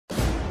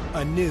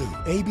A new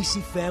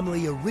ABC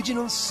Family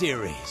original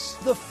series,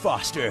 The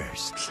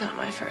Fosters. It's not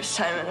my first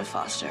time in a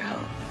foster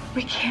home.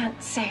 We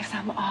can't save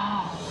them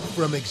all.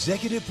 From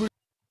executive producer.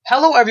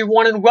 Hello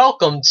everyone and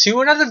welcome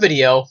to another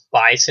video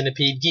by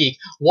Centipede Geek.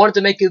 Wanted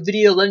to make a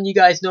video letting you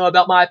guys know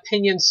about my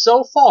opinions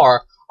so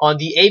far on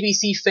the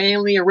ABC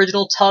Family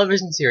original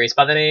television series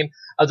by the name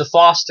of The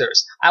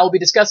Fosters. I will be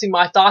discussing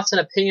my thoughts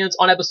and opinions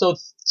on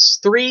episodes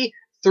 3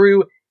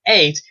 through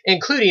 8,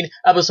 including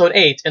episode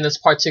 8 in this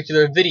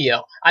particular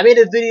video. I made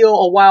a video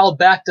a while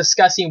back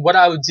discussing what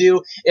I would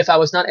do if I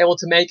was not able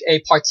to make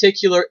a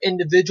particular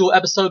individual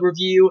episode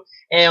review,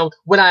 and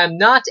when I am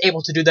not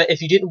able to do that, if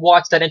you didn't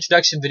watch that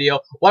introduction video,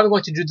 what I'm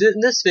going to do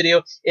in this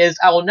video is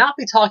I will not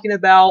be talking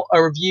about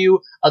a review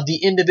of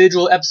the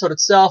individual episode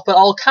itself, but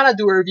I'll kind of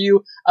do a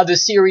review of the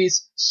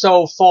series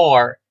so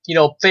far. You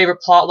know,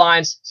 favorite plot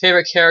lines,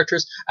 favorite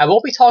characters. I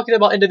won't be talking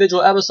about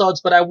individual episodes,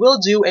 but I will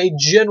do a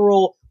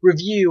general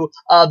review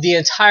of the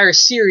entire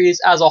series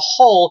as a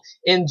whole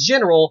in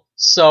general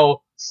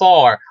so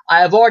far. I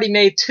have already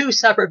made 2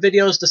 separate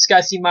videos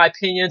discussing my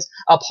opinions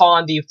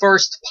upon the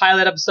first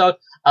pilot episode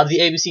of the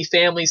ABC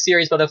Family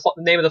series by the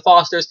name of The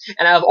Fosters,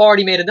 and I've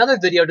already made another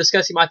video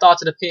discussing my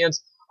thoughts and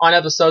opinions on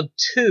episode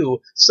 2.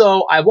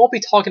 So I won't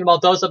be talking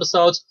about those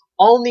episodes,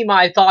 only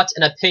my thoughts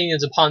and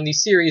opinions upon the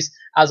series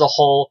as a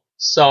whole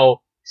so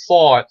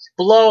far.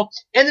 Below,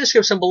 in the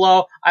description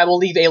below, I will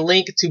leave a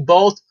link to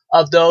both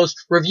of those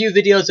review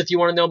videos if you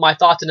want to know my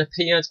thoughts and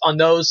opinions on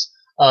those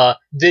 2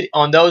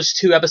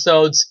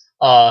 episodes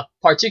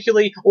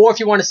particularly, or if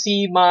you want to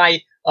see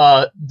my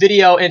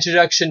video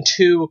introduction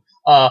to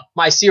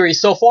my series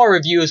so far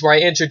reviews where I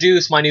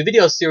introduce my new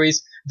video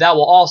series, that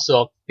will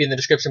also be in the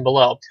description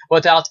below.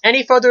 Without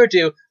any further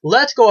ado,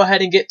 let's go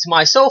ahead and get to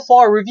my so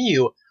far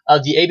review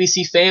of the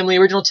ABC Family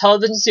original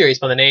television series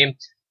by the name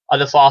of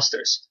The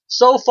Fosters.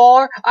 So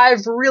far,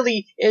 I've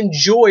really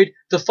enjoyed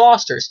The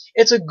Fosters.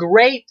 It's a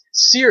great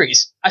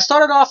series. I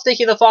started off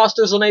thinking The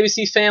Fosters on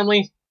ABC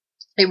Family.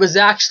 It was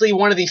actually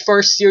one of the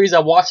first series I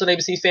watched on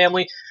ABC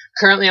Family.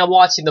 Currently, I'm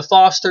watching The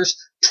Fosters,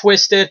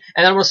 Twisted,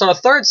 and then I'm going to start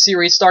a 3rd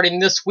series starting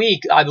this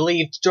week, I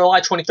believe, July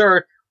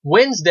 23rd,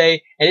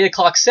 Wednesday, at 8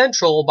 o'clock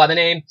Central, by the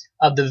name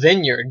of The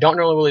Vineyard. Don't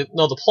really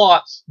know the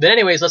plot, but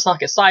anyways, let's not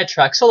get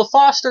sidetracked. So The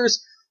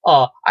Fosters,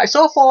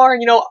 so far,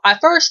 you know, at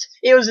first,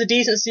 it was a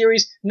decent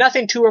series,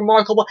 nothing too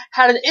remarkable,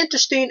 had an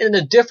interesting and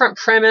a different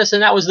premise,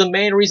 and that was the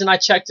main reason I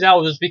checked it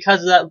out, was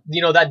because of that,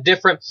 you know, that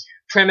different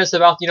premise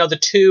about, you know, the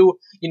 2,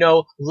 you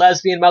know,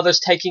 lesbian mothers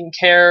taking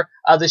care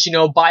of this, you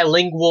know,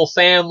 bilingual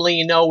family,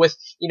 you know, with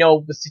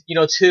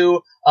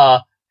 2,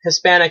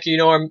 Hispanic, you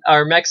know,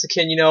 or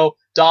Mexican, you know,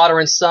 daughter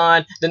and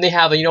son. Then they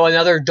have, you know,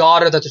 another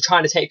daughter that they're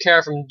trying to take care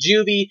of from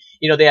juvie.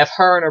 You know, they have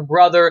her and her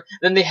brother.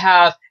 Then they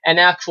have an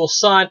actual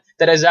son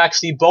that is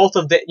actually both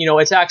of the, you know,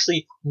 it's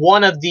actually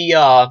one of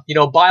the, you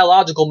know,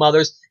 biological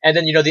mothers, and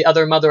then, you know, the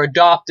other mother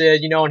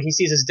adopted, you know, and he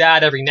sees his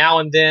dad every now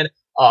and then.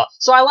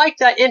 So I like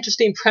that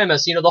interesting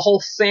premise, you know, the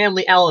whole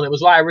family element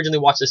was why I originally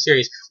watched the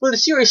series. Well, the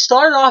series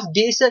started off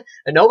decent,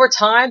 and over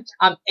time,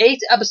 I'm 8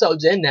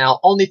 episodes in now,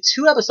 only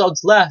 2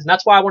 episodes left, and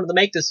that's why I wanted to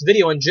make this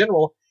video in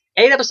general.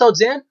 8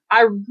 episodes in,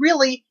 I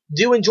really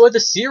do enjoy the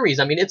series.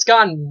 I mean, it's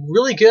gotten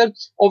really good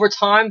over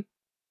time.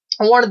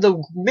 And one of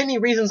the many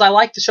reasons I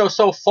like the show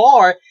so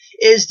far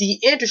is the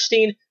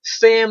interesting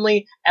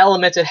family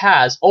element it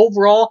has.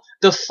 Overall,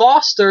 The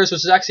Fosters,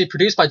 which is actually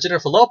produced by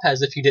Jennifer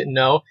Lopez, if you didn't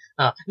know,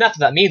 not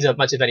that means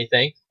much of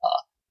anything.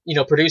 You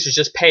know, producers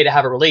just pay to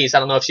have it released. I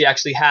don't know if she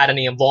actually had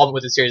any involvement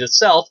with the series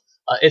itself.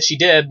 If she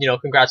did, you know,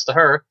 congrats to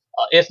her.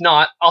 If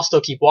not, I'll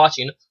still keep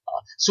watching.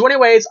 So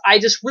anyways, I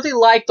just really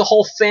like the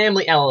whole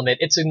family element.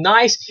 It's a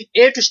nice,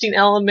 interesting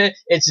element.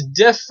 It's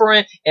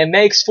different. It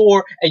makes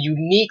for a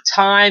unique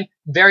time,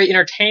 very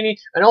entertaining,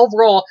 and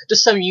overall,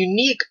 just some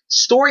unique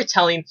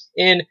storytelling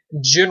in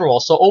general.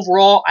 So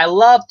overall, I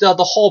loved the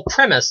whole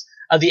premise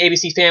of the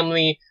ABC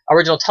Family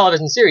original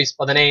television series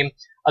by the name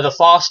of The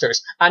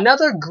Fosters.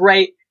 Another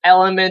great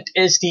element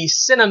is the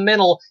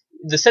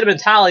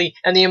sentimentality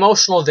and the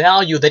emotional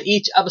value that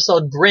each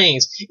episode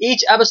brings.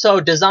 Each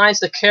episode designs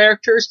the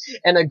characters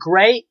in a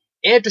great,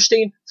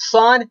 interesting,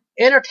 fun,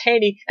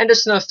 entertaining, and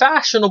just in a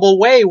fashionable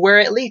way where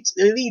it leads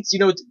you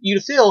know, you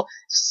to feel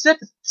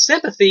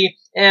sympathy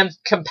and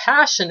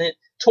compassionate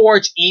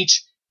towards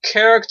each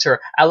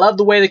character. I love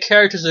the way the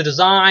characters are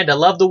designed. I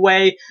love the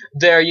way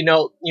they're,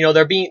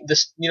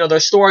 their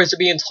stories are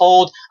being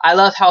told. I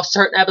love how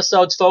certain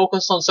episodes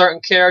focus on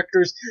certain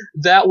characters.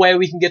 That way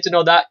we can get to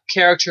know that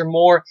character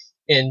more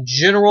in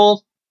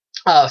general.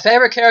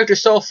 Favorite character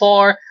so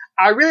far,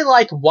 I really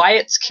like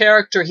Wyatt's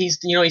character. He's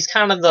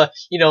kind of the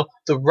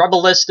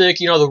rebelistic,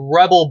 the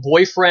rebel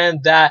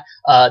boyfriend that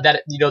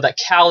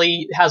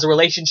Callie has a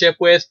relationship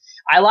with.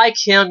 I like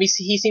him.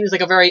 He seems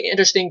like a very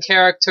interesting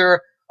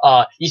character.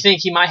 You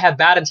think he might have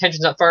bad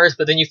intentions at first,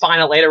 but then you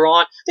find out later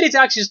on that he's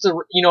actually just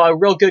a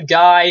real good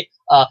guy,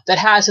 that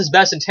has his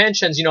best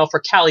intentions,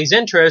 for Callie's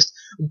interest,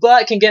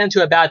 but can get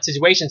into a bad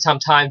situation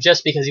sometimes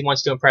just because he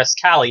wants to impress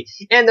Callie.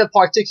 In the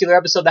particular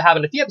episode that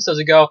happened a few episodes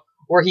ago,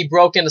 where he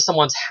broke into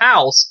someone's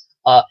house,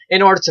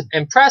 in order to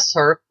impress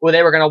her, where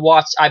they were going to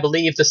watch, I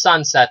believe, the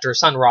sunset or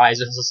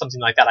sunrise or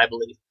something like that, I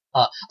believe.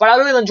 But I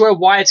really enjoy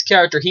Wyatt's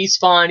character. He's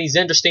fun. He's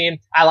interesting.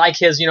 I like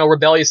his,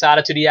 rebellious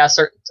attitude he has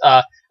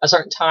at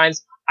certain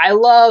times. I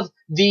love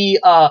the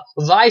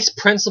vice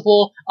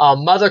principal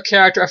mother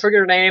character. I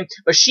forget her name,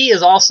 but she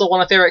is also one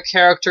of my favorite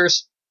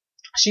characters.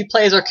 She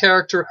plays her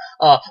character.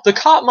 The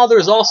cop mother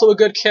is also a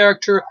good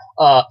character,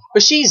 but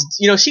she's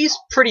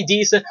pretty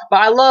decent. But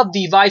I love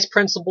the vice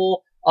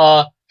principal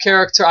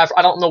character.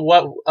 I don't know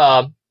what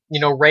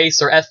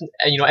race or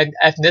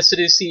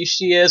ethnicity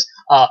she is.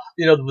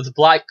 With the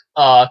black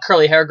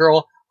curly hair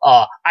girl.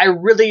 I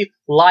really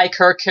like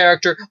her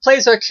character,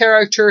 plays her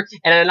character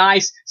in a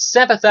nice,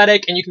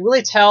 sympathetic, and you can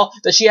really tell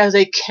that she has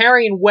a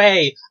caring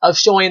way of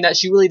showing that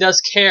she really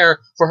does care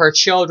for her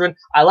children.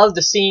 I love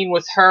the scene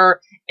with her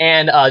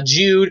and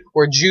Jude,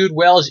 where Jude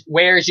wears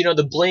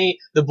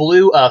the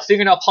blue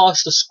fingernail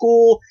polish to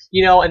school,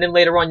 and then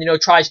later on,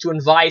 tries to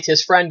invite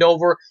his friend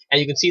over,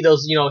 and you can see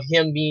those,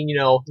 him being,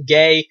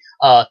 gay.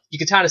 You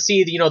can kind of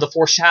see the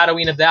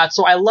foreshadowing of that.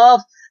 So I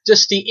love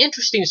just the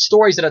interesting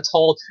stories that are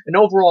told, and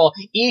overall,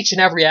 each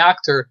and every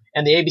actor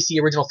in the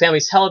ABC Original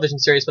Families television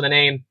series by the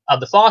name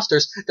of The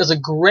Fosters does a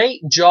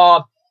great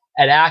job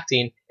at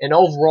acting, and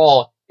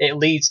overall, it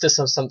leads to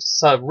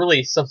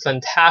some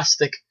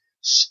fantastic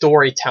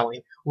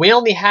storytelling. We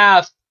only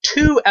have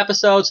 2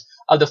 episodes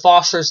of The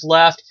Fosters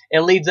left.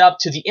 It leads up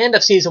to the end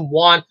of season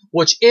 1,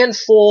 which in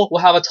full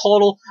will have a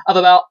total of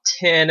about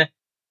 10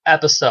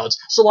 episodes.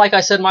 So like I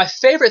said, my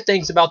favorite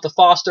things about The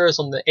Fosters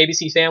on the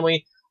ABC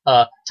Family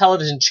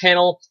television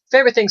channel,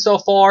 favorite thing so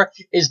far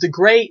is the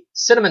great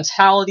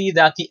sentimentality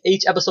that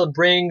each episode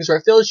brings, where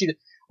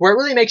it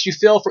really makes you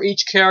feel for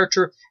each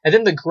character, and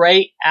then the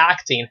great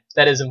acting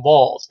that is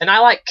involved. And I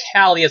like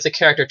Callie as a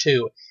character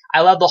too.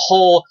 I love the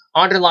whole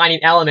underlining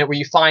element where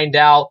you find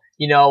out,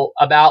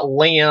 about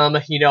Liam,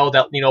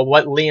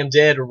 what Liam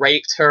did,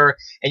 raped her,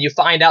 and you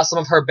find out some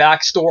of her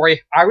backstory.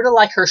 I really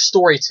like her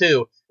story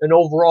too. And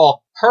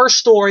overall, her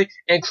story,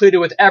 included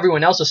with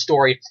everyone else's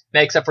story,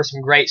 makes up for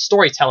some great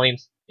storytelling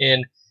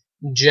in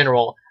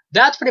general.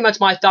 That's pretty much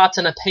my thoughts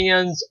and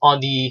opinions on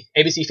the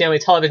ABC Family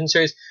television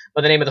series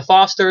by the name of The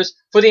Fosters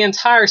for the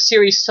entire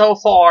series so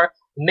far,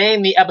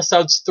 mainly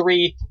episodes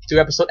 3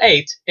 through episode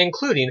 8,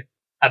 including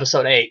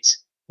episode 8.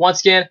 Once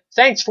again,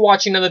 thanks for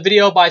watching another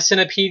video by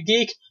Centipede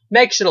Geek.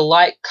 Make sure to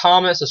like,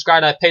 comment,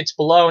 subscribe to my page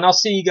below, and I'll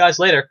see you guys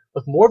later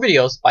with more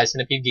videos by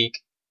Centipede Geek.